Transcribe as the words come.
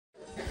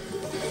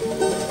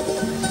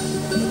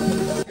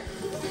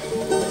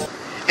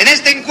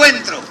este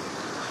encuentro.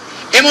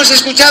 Hemos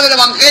escuchado el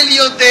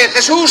Evangelio de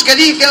Jesús que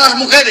dice a las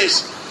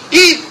mujeres: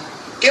 id,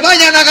 que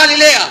vayan a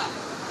Galilea.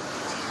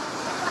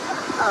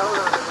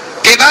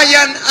 Que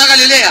vayan a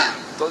Galilea.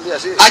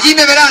 Allí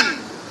me verán.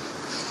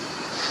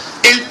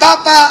 El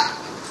Papa,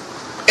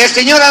 el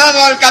Señor ha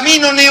dado al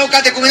camino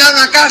neocatecumenal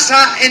una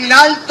casa en lo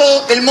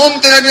alto del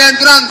monte de las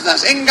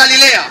Bienaventuranzas, en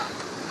Galilea.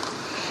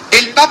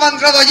 El Papa ha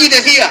entrado allí,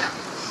 decía,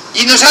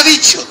 y nos ha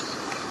dicho: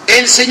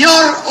 el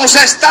Señor os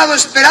ha estado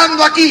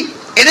esperando aquí,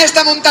 en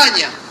esta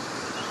montaña.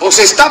 Os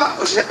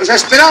ha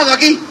esperado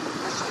aquí.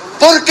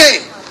 ¿Por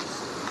qué?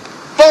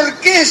 ¿Por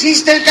qué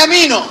existe el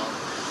camino?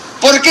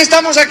 ¿Por qué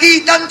estamos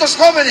aquí tantos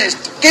jóvenes?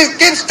 ¿Qué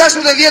está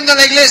sucediendo en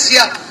la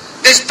Iglesia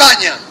de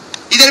España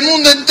y del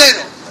mundo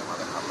entero?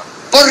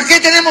 ¿Por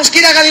qué tenemos que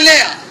ir a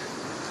Galilea?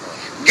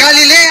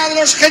 Galilea de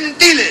los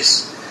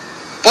gentiles,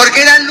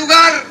 porque era el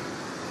lugar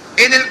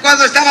en el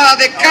cual estaba la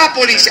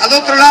Decápolis. Al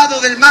otro lado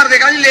del mar de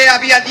Galilea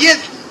había 10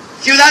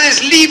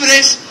 ciudades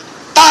libres,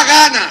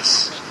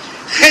 paganas,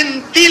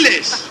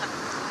 gentiles.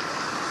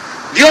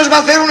 Dios va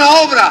a hacer una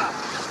obra,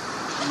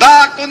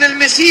 va con el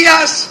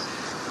Mesías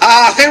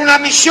a hacer una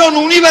misión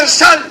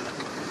universal,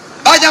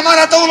 va a llamar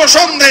a todos los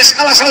hombres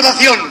a la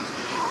salvación.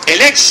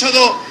 El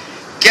éxodo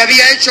que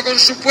había hecho con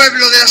su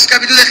pueblo de la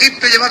esclavitud de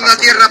Egipto, llevar a la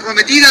tierra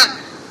prometida,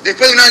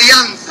 después de una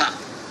alianza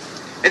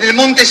en el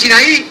monte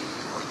Sinaí,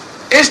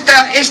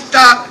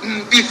 esta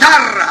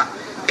pizarra,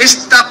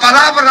 esta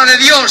palabra de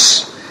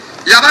Dios,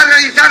 la va a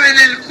realizar en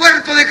el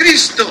cuerpo de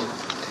Cristo.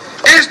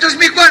 Esto es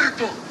mi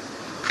cuerpo.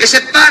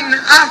 Ese pan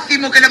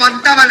ácimo que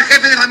levantaba el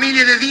jefe de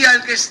familia y decía: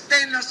 el que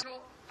esté en la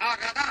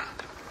agará.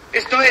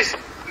 Esto es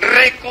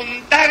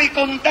recontar y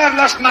contar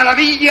las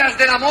maravillas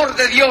del amor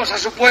de Dios a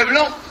su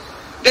pueblo.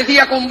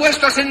 Decía: con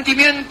vuestro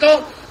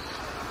sentimiento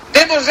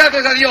demos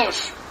gracias a Dios.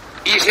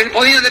 Y se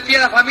ponía de pie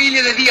la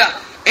familia y decía: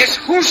 es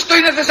justo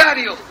y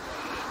necesario.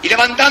 Y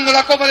levantando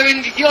la copa de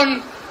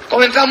bendición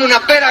comenzamos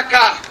una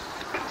peraca,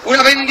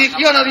 una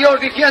bendición a Dios,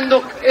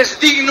 diciendo: es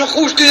digno,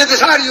 justo y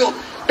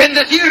necesario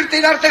bendecirte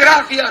y darte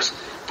gracias,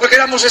 porque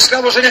éramos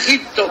esclavos en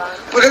Egipto,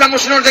 porque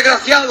éramos unos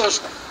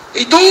desgraciados,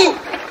 y tú,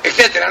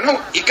 etcétera,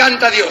 ¿no? Y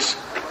canta Dios.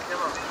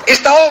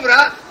 Esta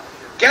obra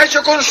que ha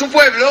hecho con su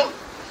pueblo,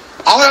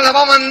 ahora la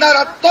va a mandar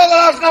a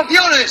todas las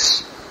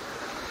naciones.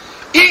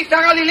 Id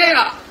a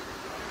Galilea,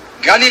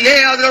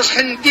 Galilea de los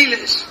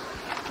gentiles,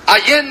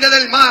 allende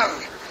del mar,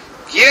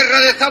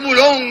 tierra de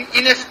Zabulón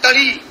y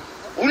Neftalí,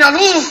 una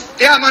luz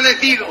te ha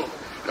amanecido.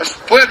 Los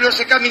pueblos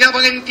que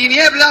caminaban en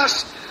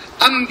tinieblas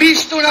han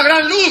visto una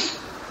gran luz.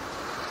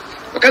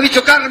 Lo que ha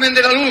dicho Carmen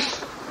de la luz.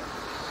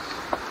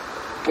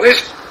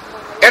 Pues,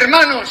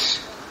 hermanos,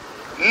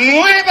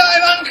 nueva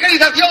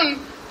evangelización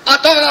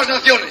a todas las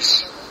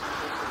naciones.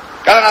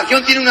 Cada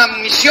nación tiene una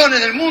misión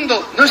en el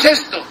mundo, no es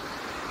esto.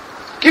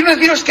 Quiero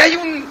deciros que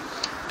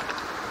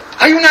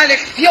hay una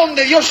elección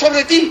de Dios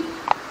sobre ti,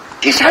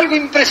 que es algo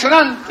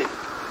impresionante.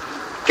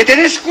 Que te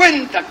des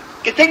cuenta,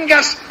 que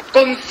tengas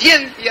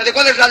conciencia de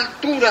cuál es la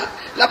altura,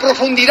 la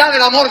profundidad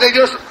del amor de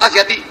Dios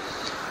hacia ti.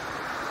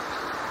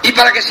 Y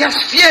para que seas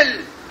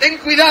fiel, ten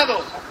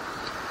cuidado.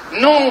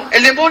 No,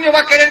 el demonio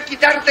va a querer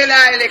quitarte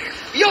la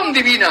elección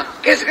divina,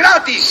 que es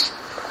gratis.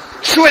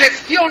 Su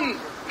elección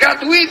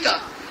gratuita,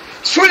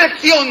 su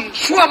elección,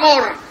 su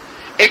amor.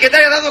 El que te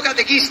haya dado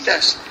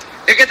catequistas,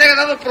 el que te haya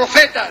dado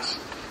profetas,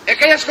 el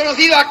que hayas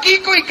conocido a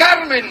Kiko y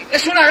Carmen,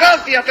 es una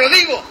gracia, te lo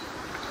digo.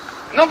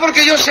 No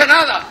porque yo sea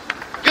nada,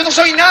 yo no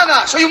soy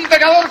nada, soy un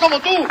pecador como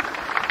tú.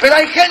 Pero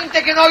hay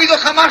gente que no ha oído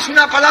jamás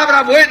una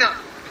palabra buena,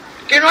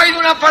 que no ha oído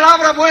una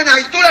palabra buena,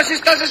 y tú las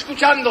estás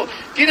escuchando.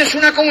 Tienes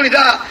una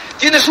comunidad,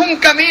 tienes un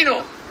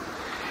camino,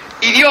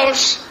 y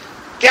Dios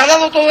te ha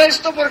dado todo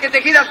esto porque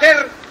te quiere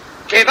hacer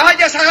que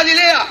vayas a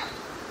Galilea.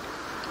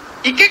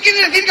 ¿Y qué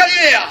quiere decir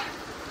Galilea?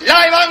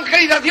 La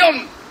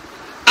evangelización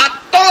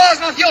a todas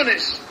las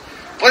naciones.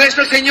 Por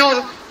eso el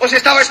Señor os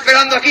estaba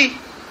esperando aquí.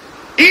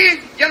 Id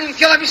y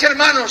anunciad a mis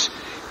hermanos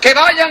que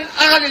vayan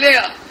a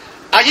Galilea.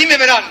 Allí me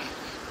verán.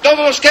 Todos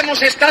los que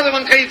hemos estado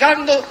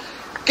evangelizando,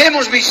 que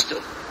hemos visto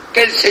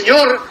que el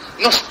Señor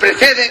nos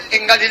precede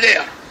en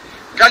Galilea.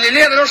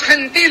 Galilea de los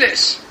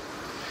gentiles,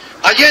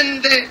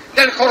 allende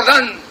del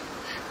Jordán,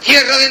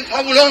 tierra de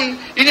Zabulón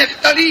y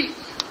Neftalí,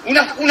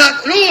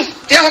 una luz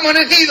te ha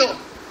amanecido.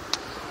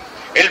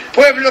 El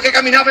pueblo que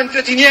caminaba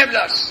entre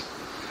tinieblas.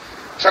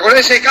 ¿Os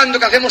acordáis ese canto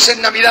que hacemos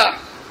en Navidad?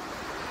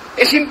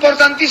 Es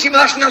importantísimo,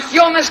 las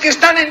naciones que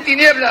están en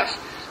tinieblas,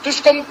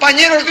 tus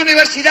compañeros de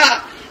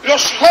universidad,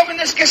 los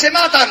jóvenes que se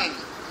matan,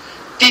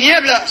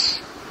 tinieblas,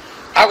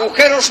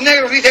 agujeros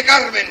negros, dice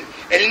Carmen,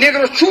 el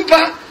negro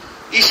chupa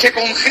y se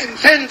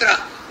concentra,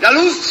 la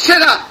luz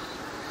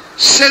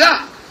se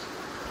da.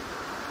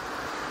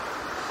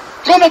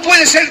 ¿Cómo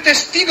puedes ser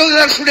testigo de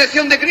la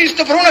resurrección de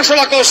Cristo? Por una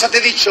sola cosa te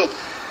he dicho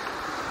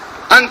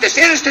antes,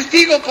 eres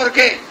testigo, ¿por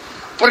qué?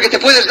 Porque te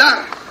puedes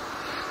dar,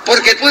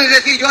 porque puedes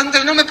decir: yo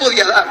antes no me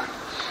podía dar,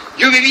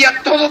 yo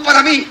vivía todo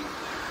para mí,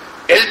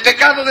 el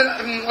pecado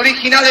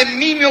original en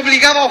mí me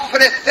obligaba a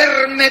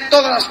ofrecerme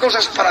todas las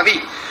cosas para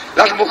mí,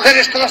 las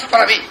mujeres todas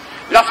para mí,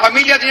 La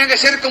familia tenía que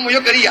ser como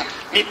yo quería.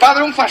 Mi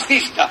padre un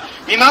fascista,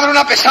 mi madre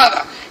una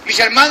pesada, mis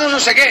hermanos no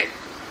sé qué.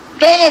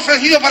 Todo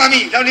ofrecido para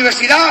mí. La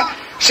universidad,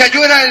 o sea,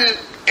 yo era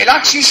el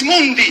axis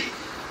mundi.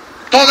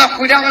 Toda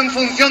giraba en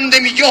función de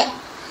mi yo.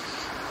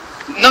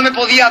 No me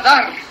podía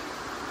dar.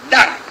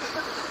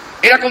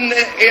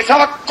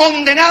 Estaba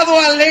condenado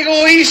al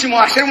egoísmo,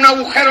 a ser un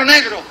agujero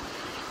negro.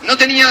 No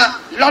tenía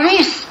la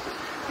luz.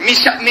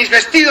 Mis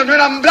vestidos no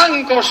eran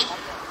blancos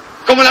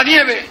como la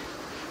nieve.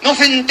 No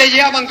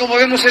centelleaban como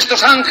vemos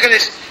estos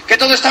ángeles, que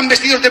todos están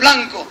vestidos de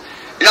blanco.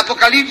 El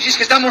Apocalipsis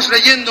que estamos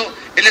leyendo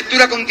en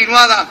lectura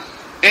continuada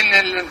en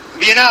el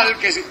bienal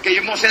que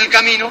llevamos en el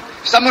camino,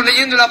 estamos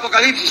leyendo el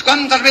Apocalipsis.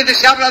 ¿Cuántas veces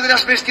se habla de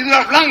las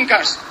vestiduras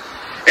blancas?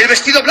 El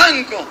vestido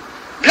blanco,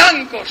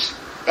 blancos,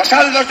 las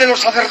albas de los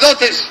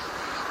sacerdotes,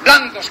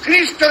 blancos,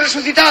 Cristo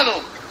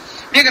resucitado.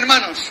 Bien,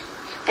 hermanos,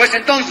 pues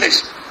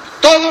entonces,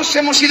 todos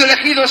hemos sido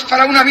elegidos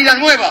para una vida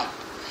nueva,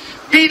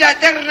 vida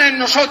eterna en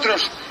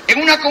nosotros,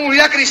 en una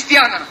comunidad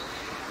cristiana,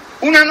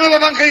 una nueva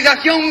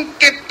evangelización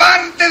que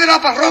parte de la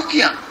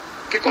parroquia.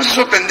 Qué cosa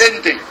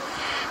sorprendente.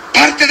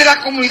 Parte de la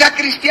comunidad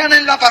cristiana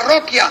en la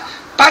parroquia,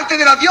 parte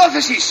de la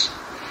diócesis,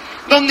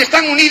 donde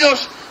están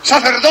unidos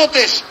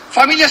sacerdotes,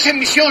 familias en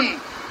misión,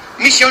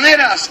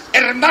 misioneras,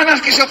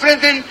 hermanas que se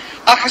ofrecen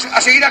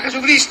a seguir a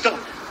Jesucristo,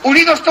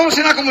 unidos todos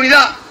en la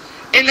comunidad,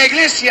 en la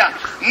iglesia,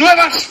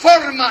 nuevas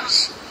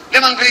formas de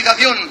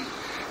evangelización,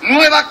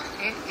 nueva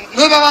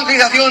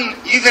evangelización,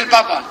 y dice el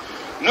Papa,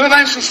 nueva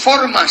en sus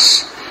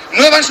formas,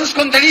 nueva en sus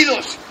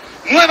contenidos,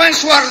 nueva en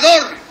su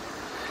ardor,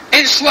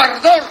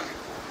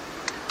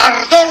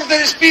 ardor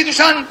del Espíritu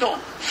Santo,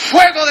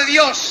 fuego de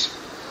Dios.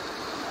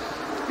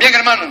 Bien,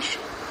 hermanos,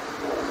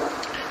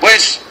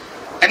 pues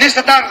en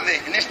esta tarde,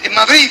 en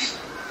Madrid,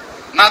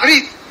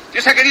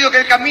 Dios ha querido que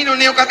el camino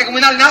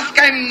neocatecumenal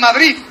nazca en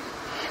Madrid.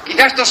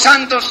 Quizá estos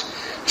santos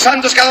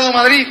que ha dado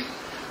Madrid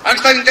han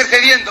estado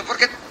intercediendo,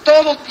 porque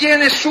todo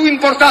tiene su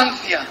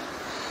importancia,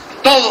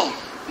 todo,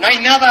 no hay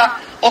nada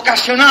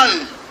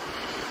ocasional.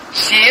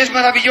 Si es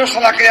maravillosa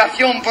la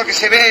creación porque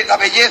se ve la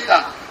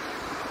belleza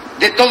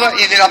de todo,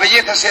 y de la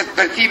belleza se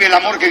percibe el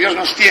amor que Dios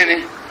nos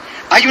tiene,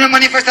 hay una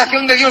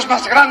manifestación de Dios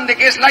más grande,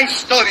 que es la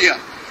historia,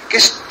 que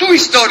es tu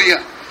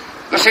historia,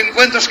 los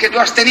encuentros que tú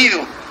has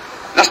tenido,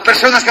 las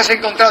personas que has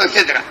encontrado,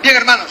 etcétera. Bien,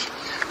 hermanos,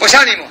 pues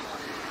ánimo.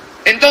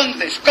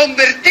 Entonces,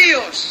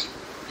 convertíos,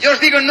 yo os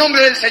digo en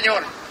nombre del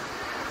Señor,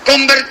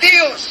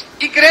 convertíos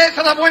y creed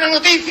a la buena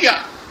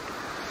noticia.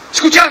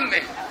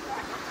 Escuchadme,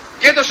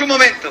 quietos un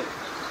momento,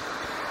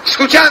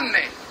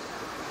 escuchadme.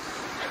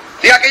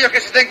 Diga a aquellos que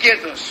se estén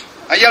quietos,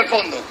 allá al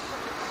fondo,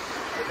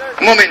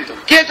 un momento,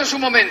 quietos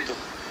un momento,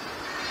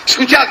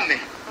 escuchadme.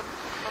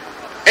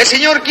 El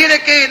Señor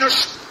quiere que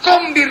nos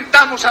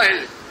convirtamos a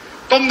Él.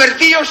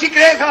 Convertíos y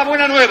creed a la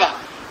buena nueva.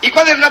 ¿Y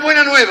cuál es la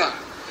buena nueva?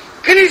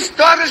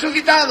 Cristo ha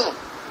resucitado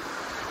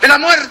de la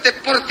muerte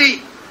por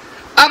ti.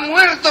 Ha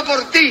muerto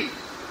por ti.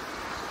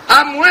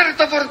 Ha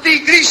muerto por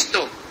ti,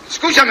 Cristo.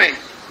 Escúchame.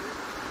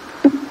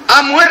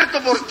 Ha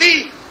muerto por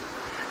ti.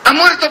 Ha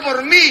muerto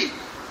por mí.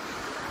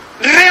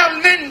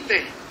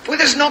 Realmente.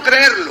 Puedes no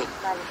creerlo.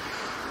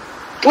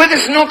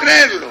 Puedes no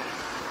creerlo.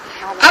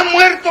 Ha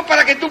muerto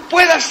para que tú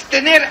puedas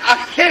tener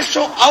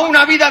acceso a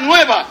una vida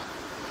nueva.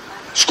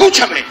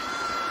 Escúchame.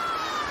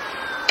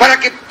 Para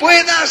que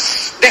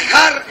puedas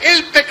dejar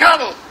el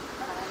pecado.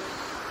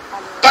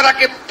 Para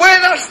que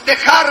puedas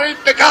dejar el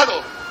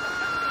pecado.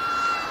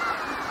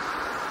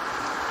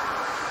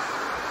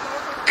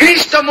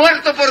 Cristo ha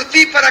muerto por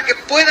ti para que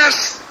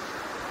puedas,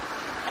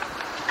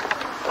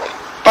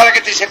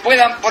 se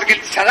puedan, porque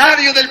el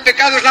salario del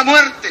pecado es la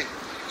muerte.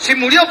 Si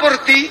murió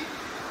por ti,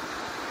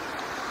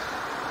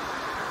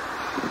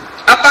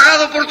 ha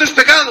pagado por tus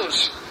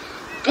pecados.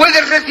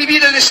 Puedes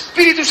recibir el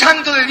Espíritu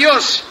Santo de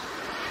Dios.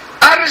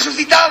 Ha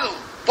resucitado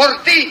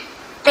por ti,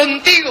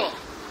 contigo,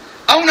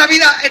 a una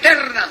vida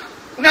eterna,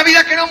 una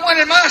vida que no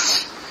muere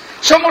más.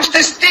 Somos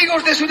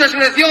testigos de su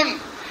resurrección,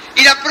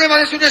 y la prueba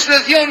de su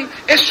resurrección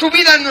es su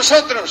vida en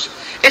nosotros.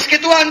 Es que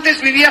tú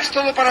antes vivías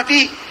todo para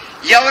ti,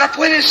 y ahora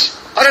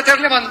te has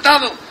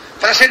levantado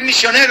para ser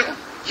misionero.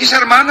 Y esa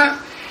hermana,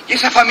 y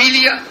esa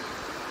familia,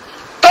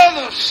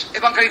 todos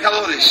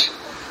evangelizadores,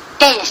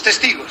 todos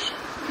testigos.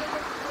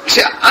 O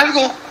sea,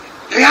 algo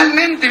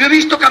realmente, yo he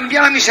visto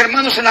cambiar a mis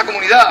hermanos en la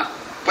comunidad.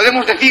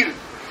 Podemos decir,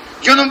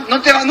 yo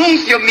no te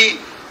anuncio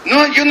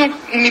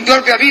mi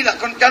propia vida,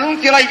 te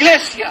anuncio la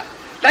iglesia.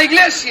 La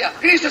iglesia,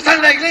 Cristo está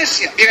en la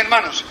iglesia. Bien,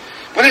 hermanos,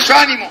 por eso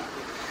ánimo.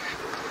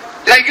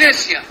 La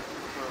iglesia.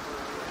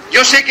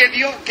 Yo sé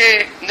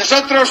que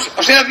nosotros,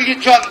 os he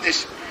dicho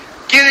antes,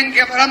 quieren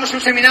que abramos un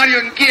seminario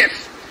en Kiev,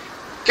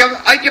 que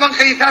hay que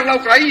evangelizar la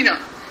Ucrania.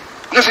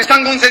 Nos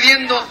están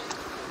concediendo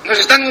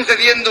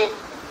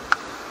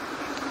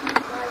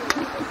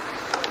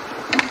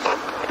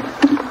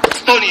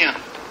Estonia,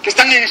 que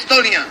están en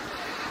Estonia,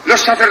 los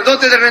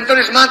sacerdotes de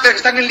Redentores Mater que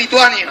están en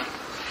Lituania,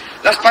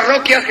 las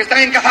parroquias que están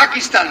en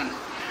Kazajistán.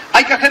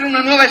 Hay que hacer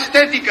una nueva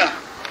estética.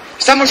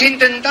 Estamos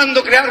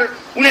intentando crear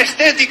una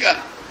estética,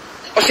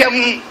 o sea,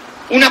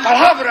 una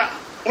palabra,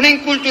 una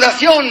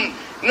inculturación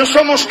No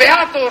somos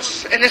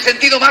beatos en el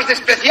sentido más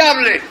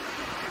despreciable,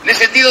 en el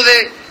sentido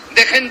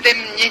de gente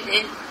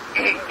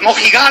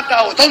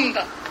mojigata o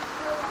tonta.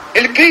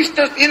 El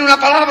Cristo tiene una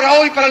palabra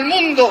hoy para el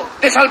mundo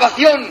de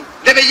salvación,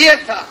 de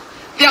belleza,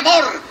 de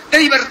amor, de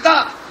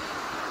libertad.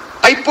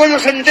 Hay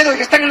pueblos enteros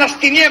que están en las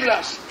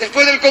tinieblas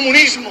después del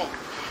comunismo,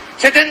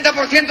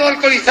 70%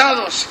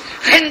 alcoholizados,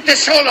 gente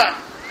sola.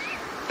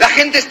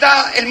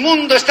 El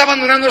mundo está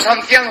abandonando a los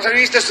ancianos.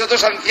 ¿Habéis visto estos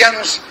dos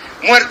ancianos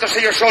muertos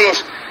ellos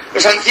solos?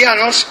 Los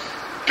ancianos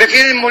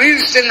prefieren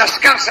morirse en las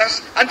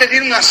casas antes de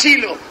ir a un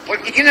asilo,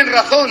 porque tienen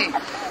razón.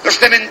 Los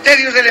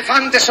cementerios de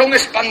elefantes son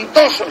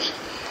espantosos.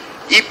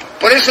 Y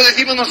por eso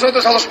decimos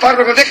nosotros a los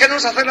párrocos,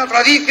 déjenos hacer la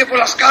tradición por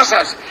las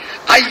casas.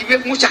 Hay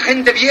mucha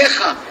gente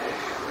vieja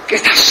que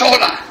está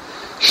sola.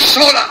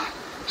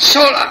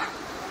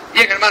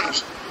 Bien,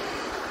 hermanos.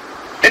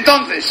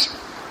 Entonces,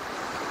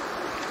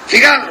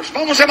 fijaros,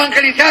 vamos a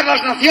evangelizar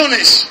las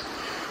naciones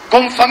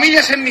con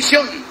familias en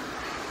misión,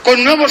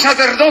 con nuevos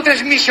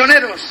sacerdotes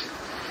misioneros.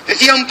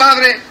 Decía un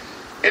padre,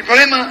 el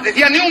problema,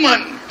 decía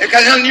Newman, el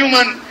cardenal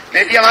Newman,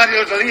 me decía Mario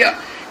el otro día,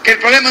 que el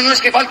problema no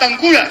es que faltan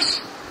curas,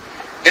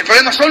 el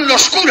problema son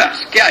los curas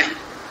que hay,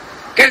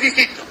 que es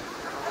distinto.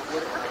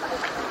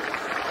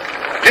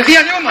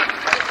 Decía Newman,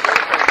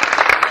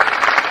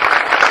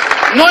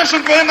 no es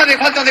un problema de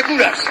falta de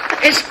curas,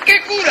 es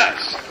 ¿qué curas?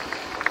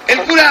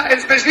 El cura,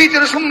 el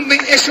presbítero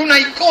es un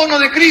icono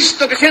de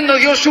Cristo que siendo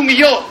Dios se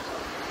humilló,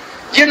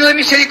 lleno de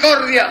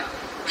misericordia,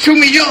 se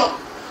humilló.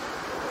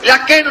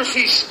 La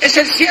kenosis es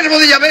el siervo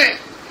de Yahvé,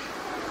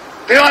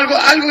 pero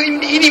algo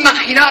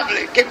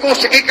inimaginable. Qué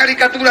cosa, qué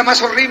caricatura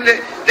más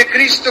horrible de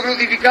Cristo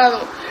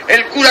crucificado.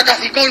 El cura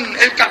cacicón,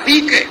 el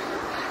cacique,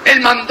 el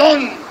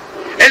mandón,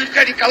 el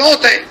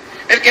clericalote,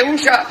 el que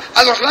usa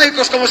a los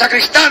laicos como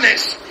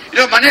sacristanes y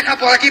los maneja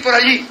por aquí y por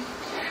allí.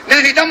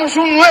 Necesitamos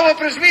un nuevo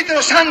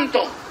presbítero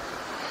santo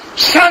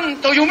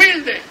y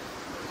humilde,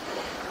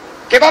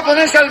 que va a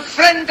ponerse al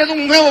frente de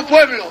un nuevo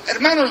pueblo.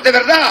 Hermanos, de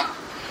verdad,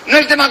 no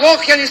es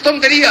demagogia ni es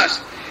tonterías,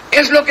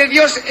 es lo que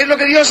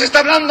Dios está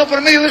hablando por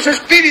medio de su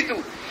Espíritu.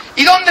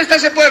 ¿Y dónde está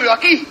ese pueblo?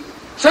 Aquí,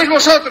 sois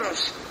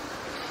vosotros.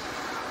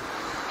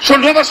 Son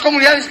nuevas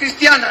comunidades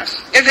cristianas,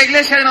 es la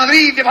Iglesia de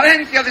Madrid, de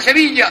Valencia, de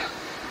Sevilla.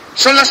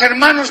 Son los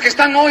hermanos que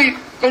están hoy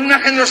con una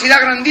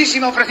generosidad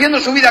grandísima ofreciendo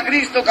su vida a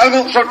Cristo,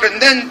 algo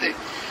sorprendente.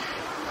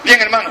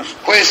 Bien, hermanos,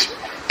 pues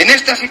en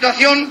esta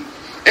situación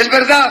es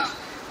verdad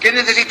que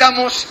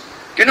necesitamos,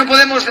 que no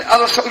podemos, a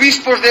los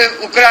obispos de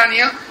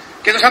Ucrania,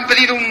 que nos han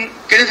pedido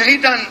que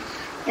necesitan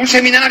un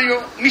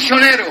seminario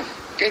misionero,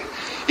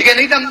 y que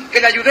necesitan que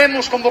le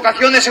ayudemos con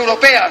vocaciones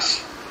europeas,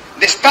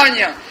 de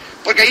España,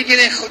 porque ahí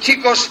tienen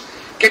chicos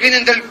que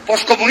vienen del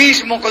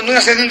poscomunismo con una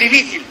situación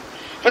difícil.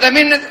 Pero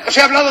también os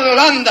he hablado de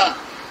Holanda,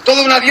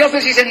 toda una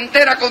diócesis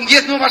entera con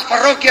 10 nuevas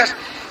parroquias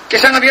que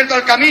se han abierto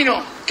al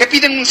camino, que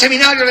piden un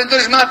seminario de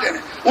Redentores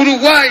Mater.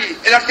 Uruguay,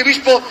 el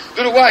arzobispo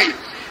de Uruguay,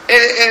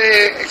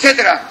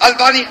 etcétera,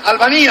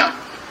 Albania,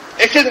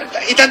 etcétera,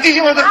 y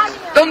tantísimos.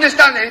 ¿Dónde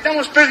están?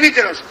 Necesitamos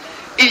presbíteros.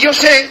 Y yo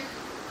sé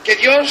que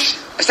Dios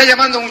está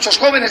llamando a muchos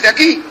jóvenes de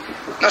aquí.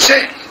 No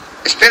sé,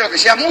 espero que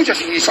sean muchos,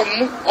 y son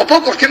o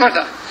pocos, ¿qué más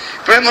da?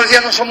 El problema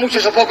ya no son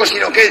muchos o pocos,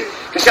 sino que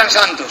sean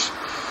santos,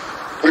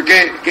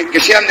 porque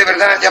que sean de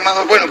verdad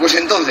llamados. Bueno, pues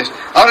entonces,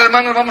 ahora,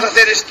 hermanos, vamos a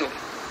hacer esto.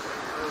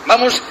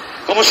 Vamos,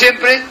 como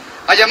siempre,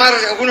 a llamar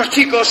a algunos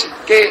chicos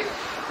que,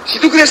 si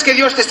tú crees que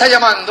Dios te está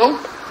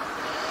llamando,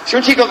 si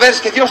un chico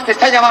ves que Dios te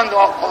está llamando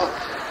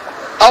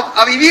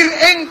a vivir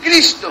en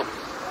Cristo.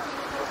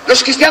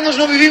 Los cristianos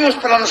no vivimos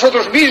para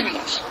nosotros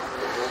mismos.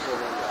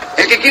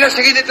 El que quiera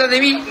seguir detrás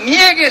de mí,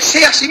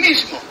 niéguese a sí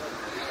mismo.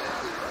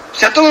 O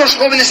sea, todos los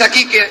jóvenes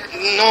aquí que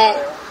no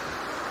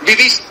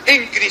vivís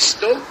en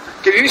Cristo,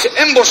 que vivís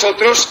en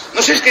vosotros,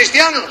 no sois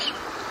cristianos.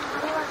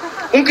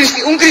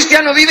 Un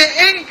cristiano vive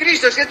en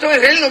Cristo, es que esto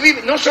es, él no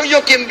vive, no soy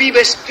yo quien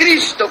vive, es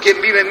Cristo quien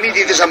vive en mí,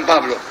 dice San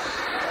Pablo.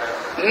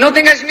 No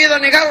tengáis miedo a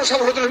negaros a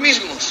vosotros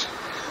mismos,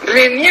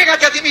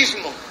 reniégate a ti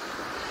mismo,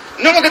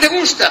 no lo que te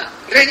gusta,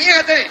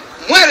 reniégate,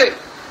 muere,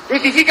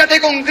 crucifícate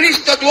con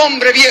Cristo a tu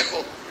hombre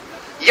viejo,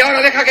 y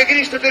ahora deja que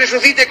Cristo te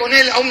resucite con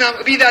él a una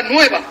vida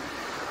nueva,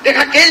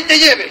 deja que él te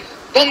lleve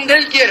donde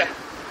él quiera.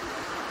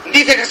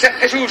 Dice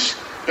Jesús,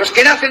 los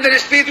que nacen del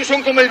Espíritu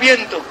son como el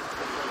viento,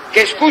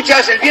 que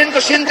escuchas el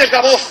viento, sientes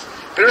la voz,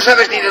 pero no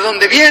sabes ni de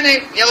dónde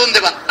viene ni a dónde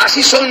va.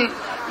 Así son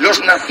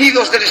los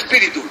nacidos del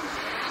Espíritu.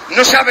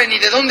 No saben ni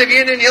de dónde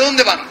vienen ni a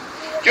dónde van.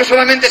 Yo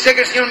solamente sé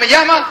que el Señor me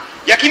llama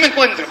y aquí me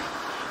encuentro.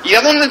 ¿Y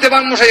a dónde te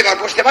vamos a llevar?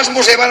 Pues te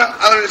vamos a llevar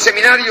al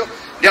seminario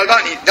de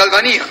Albania.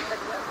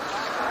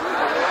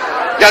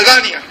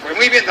 Pues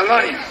muy bien, de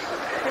Albania.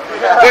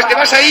 Pues te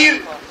vas a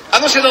ir a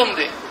no sé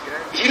dónde.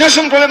 Y no es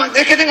un problema,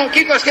 es que tengo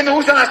Kiko, es que me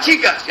gustan las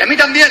chicas, y a mí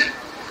también.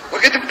 ¿Por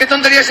qué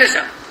tontería es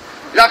esa?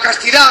 La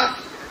castidad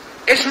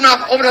es una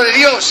obra de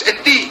Dios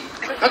en ti.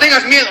 No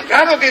tengas miedo.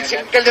 Claro que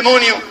el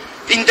demonio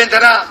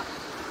intentará,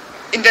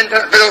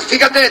 pero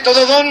fíjate,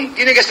 todo don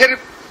tiene que ser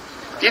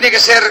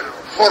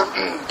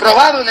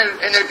probado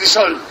en el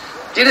crisol.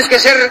 Tienes que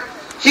ser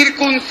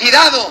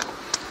circuncidado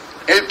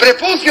El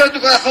prepucio de tu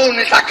corazón,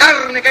 esa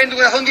carne que hay en tu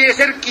corazón, tiene que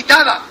ser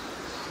quitada.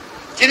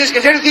 Tienes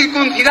que ser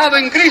circuncidado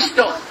en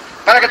Cristo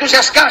para que tú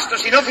seas casto.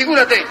 Si no,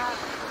 figúrate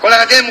con la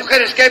cantidad de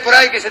mujeres que hay por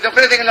ahí que se te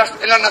ofrecen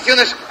en las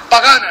naciones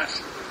paganas,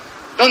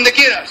 donde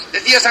quieras.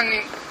 Decía San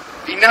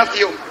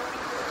Ignacio,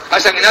 a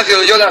San Ignacio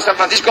de Loyola, a San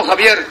Francisco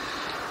Javier,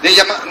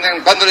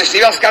 cuando le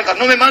escribía las cartas: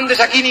 no me mandes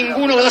aquí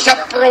ninguno que no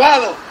sea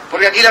probado,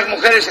 porque aquí las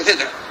mujeres,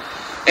 etc.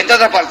 Entre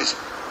otras partes,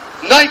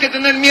 no hay que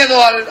tener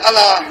miedo al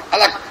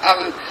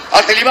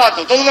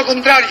celibato, todo lo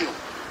contrario.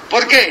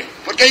 ¿Por qué?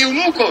 Porque hay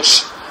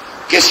eunucos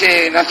que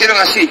se nacieron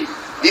así,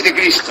 dice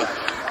Cristo.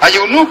 Hay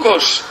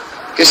eunucos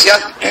que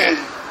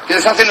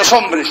les hacen los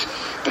hombres,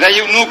 pero hay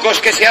eunucos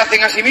que se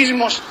hacen a sí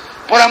mismos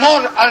por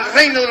amor al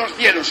reino de los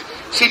cielos.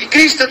 Si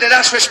Cristo te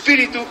da su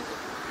espíritu,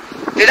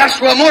 te da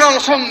su amor a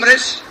los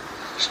hombres,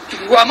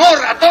 su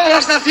amor a todas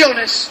las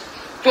naciones,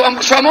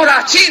 su amor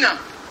a China,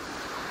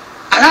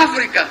 al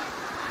África,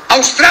 a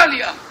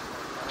Australia,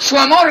 su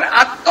amor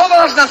a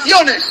todas las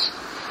naciones.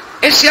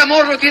 Ese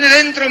amor lo tiene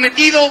dentro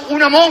metido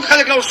una monja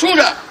de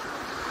clausura.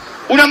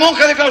 Una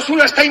monja de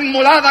clausura está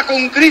inmolada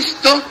con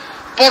Cristo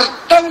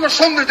por todos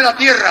los hombres de la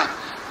tierra,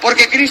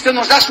 porque Cristo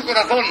nos da su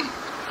corazón.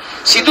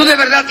 Si tú de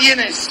verdad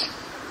tienes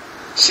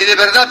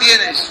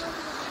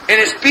el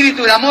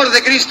espíritu, el amor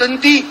de Cristo en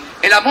ti,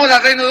 el amor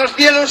al reino de los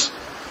cielos,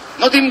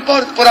 no te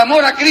importa, por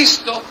amor a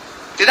Cristo,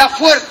 te da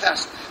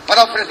fuerzas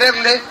para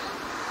ofrecerle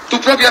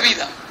tu propia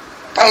vida,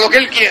 para lo que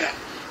Él quiera,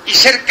 y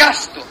ser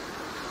casto.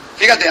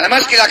 Fíjate,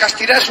 además que la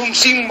castidad es un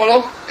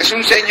símbolo, es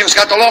un seño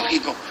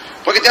escatológico,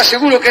 porque te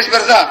aseguro que es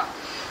verdad,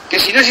 que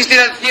si no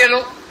existiera el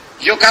cielo,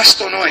 yo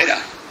casto no era.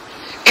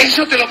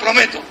 Eso te lo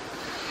prometo.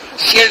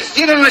 Si el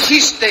cielo no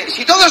existe,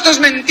 si todo esto es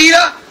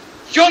mentira,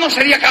 yo no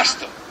sería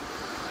casto.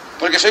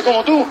 Porque soy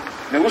como tú,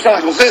 me gustan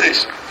las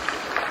mujeres.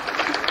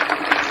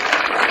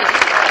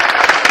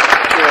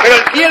 Pero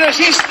el cielo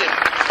existe.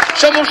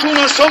 Somos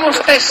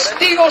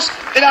testigos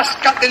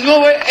del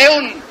nuevo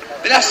eón,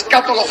 de la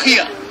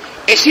escatología.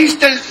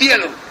 Existe el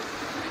cielo.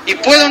 Y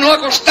puedo no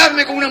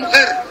acostarme con una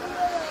mujer.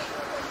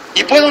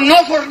 Y puedo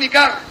no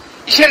fornicar.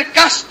 Y ser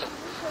casto,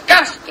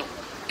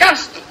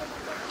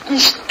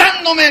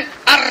 gustándome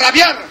a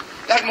rabiar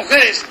las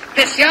mujeres,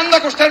 deseando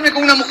acostarme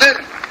con una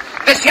mujer,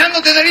 deseando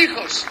tener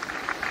hijos.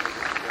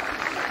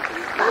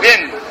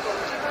 Bien,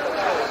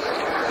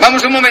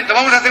 vamos un momento,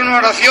 vamos a hacer una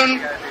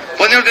oración,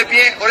 poneros de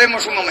pie,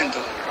 oremos un momento.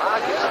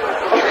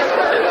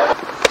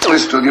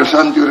 Nuestro Dios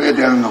santo y Rey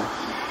eterno,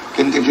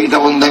 que en tu infinita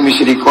bondad y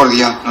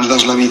misericordia nos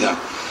das la vida,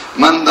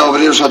 manda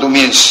obreros a tu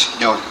mies,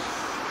 Señor,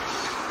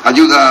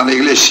 ayuda a la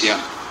Iglesia.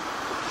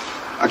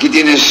 Aquí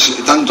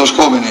tienes tantos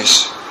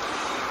jóvenes,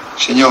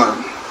 Señor,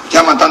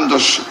 llama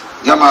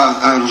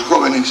a los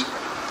jóvenes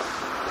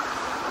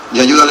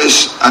y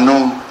ayúdales a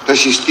no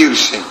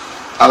resistirse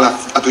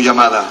a tu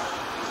llamada,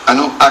 a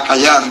no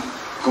acallar,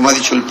 como ha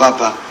dicho el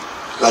Papa,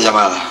 la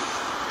llamada.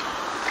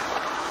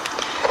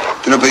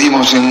 Te lo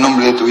pedimos en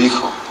nombre de tu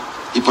Hijo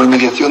y por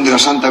mediación de la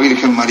Santa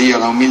Virgen María,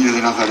 la humilde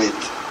de Nazaret.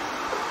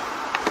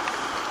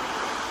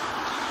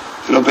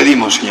 Te lo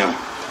pedimos, Señor.